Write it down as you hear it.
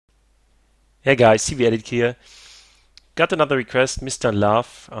Hey guys, CV here. Got another request,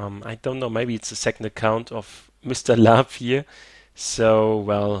 MrInLove. I don't know, maybe it's the second account of MrInLove here. So,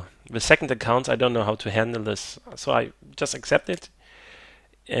 well, the second account, I don't know how to handle this. So I just accept it.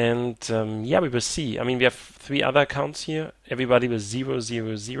 And yeah, we will see. I mean, we have three other accounts here. Everybody with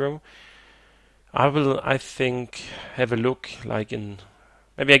 000. I will, I think, have a look like in.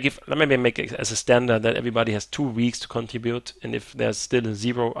 Maybe I make it as a standard that everybody has 2 weeks to contribute, and if there's still a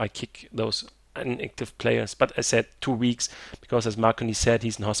zero, I kick those inactive players. But I said 2 weeks because, as Marconi said,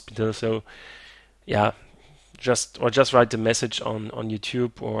 he's in hospital. So yeah, just write the message on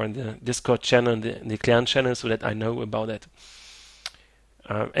YouTube or in the Discord channel, in the clan channel, so that I know about it.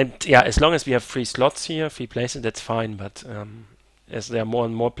 And yeah, as long as we have free slots here, free places, that's fine. But as there are more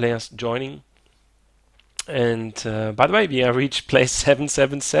and more players joining, and by the way, we have reached place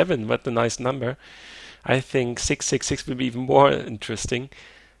 777. What a nice number. I think 666 will be even more interesting.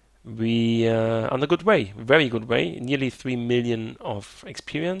 We are on a good way, very good way. Nearly 3 million of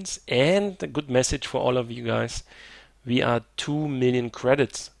experience, and a good message for all of you guys. We are 2 million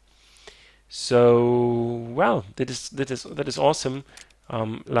credits. So well, that is awesome.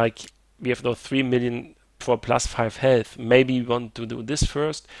 Like we have those 3 million for +5 health. Maybe we want to do this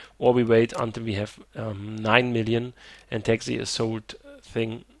first, or we wait until we have 9 million and take the assault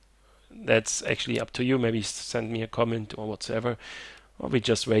thing. That's actually up to you. Maybe send me a comment or whatsoever, or we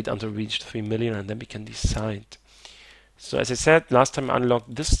just wait until we reach 3 million and then we can decide. So as I said, last time I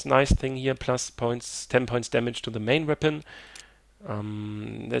unlocked this nice thing here, plus points, 10 points damage to the main weapon.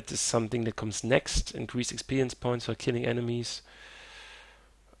 That is something that comes next. Increased experience points for killing enemies.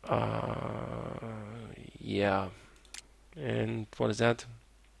 Yeah. And what is that?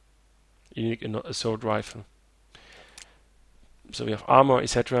 Unique assault rifle. So we have armor,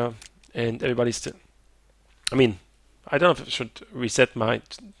 etc. And everybody's still. I mean, I don't know if I should reset my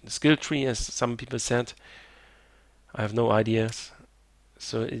skill tree, as some people said. I have no ideas.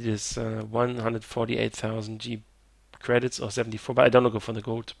 So it is 148,000 G credits or 74, but I don't go for the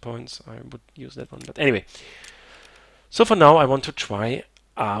gold points. I would use that one. But anyway, so for now I want to try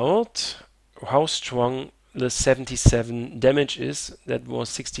out how strong the 77 damage is. That was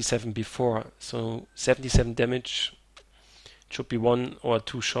 67 before. So 77 damage should be 1 or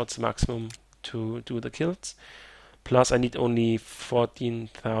 2 shots maximum to do the kills. Plus I need only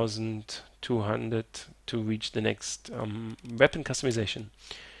 14,200 to reach the next weapon customization.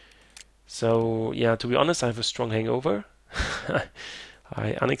 So yeah, to be honest, I have a strong hangover.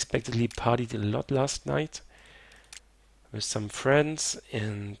 I unexpectedly partied a lot last night with some friends,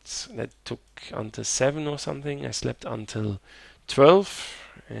 and that took until 7 or something. I slept until 12,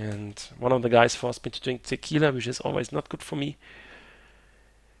 and one of the guys forced me to drink tequila, which is always not good for me.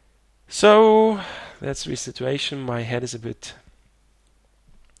 So that's the situation. My head is a bit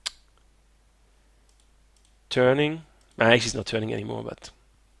turning. Actually, it's not turning anymore, but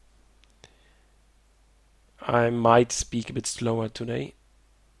I might speak a bit slower today.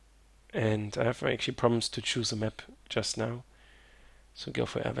 And I have actually promised to choose a map just now. So go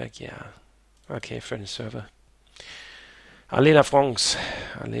for Evac, yeah. Okay, friendly server. Allez la France.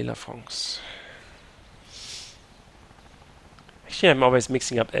 Allez la France. Actually, I'm always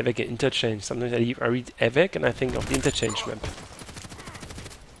mixing up Evac and interchange. Sometimes I read Evac and I think of the interchange map.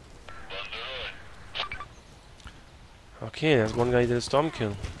 Okay, there's one guy who did a storm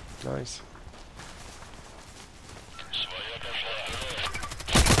kill. Nice.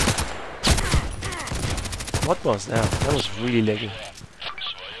 What was that? That was really laggy.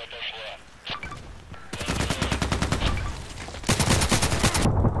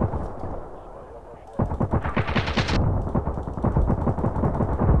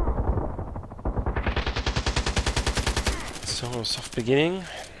 So, soft beginning.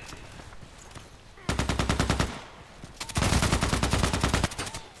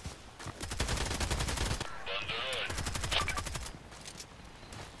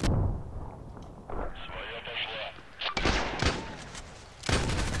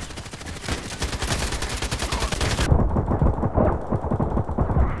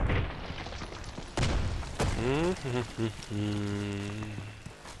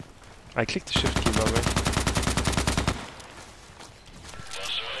 I clicked the shift key, by the way.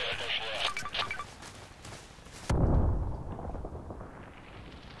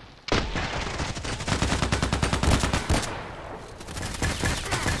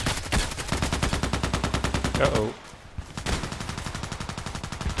 Uh-oh.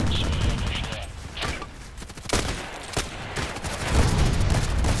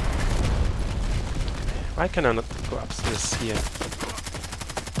 Why can I not go upstairs here?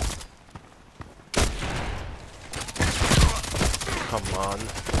 Come on.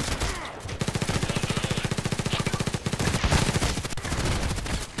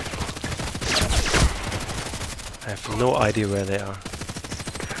 I have no idea where they are.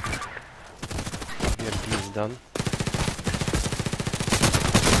 Here, B is done.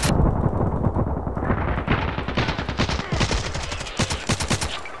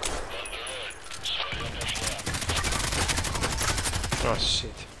 Oh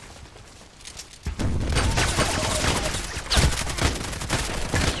shit.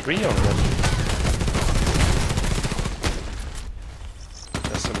 Three already.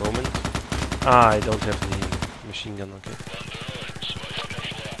 Just a moment. Ah, I don't have the machine gun, okay.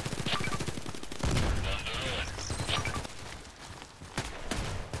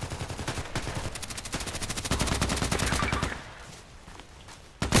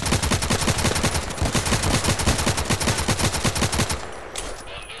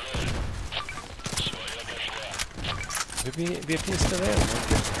 Wir still there.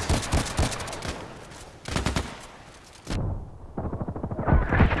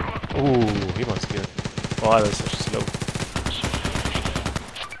 Oh, he was good. Oh, that was so slow.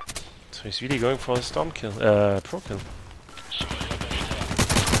 So he's really going for a storm kill, pro kill.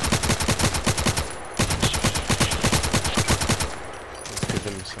 Let's give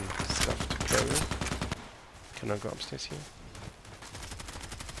him some stuff to play with. Can I go upstairs here?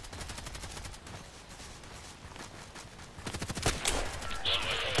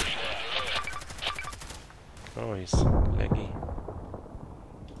 Oh, he's laggy.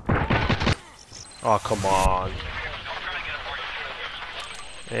 Oh, come on.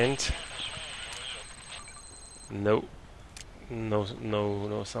 And no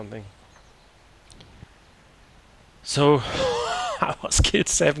something. So I was killed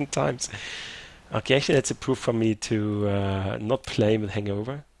 7 times. Okay, actually that's a proof for me to not play with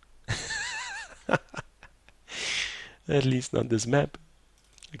hangover. At least not this map.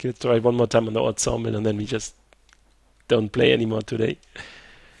 Okay, let's try one more time on the odd sawmill and then we just don't play anymore today.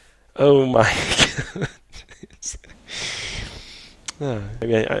 Oh my god.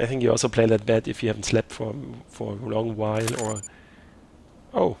 I think you also play that bad if you haven't slept for a long while or...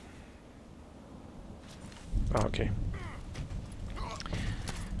 Oh. Ah, okay.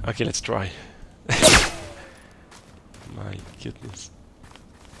 Okay, let's try. My goodness.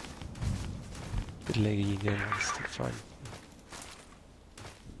 Bit laggy again, but still fine.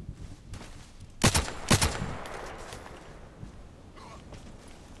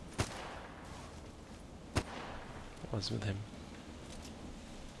 What's with him?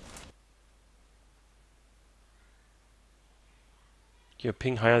 Your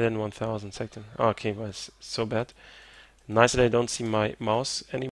ping higher than 1000 second. Okay, well, it's so bad. Nice that I don't see my mouse anymore.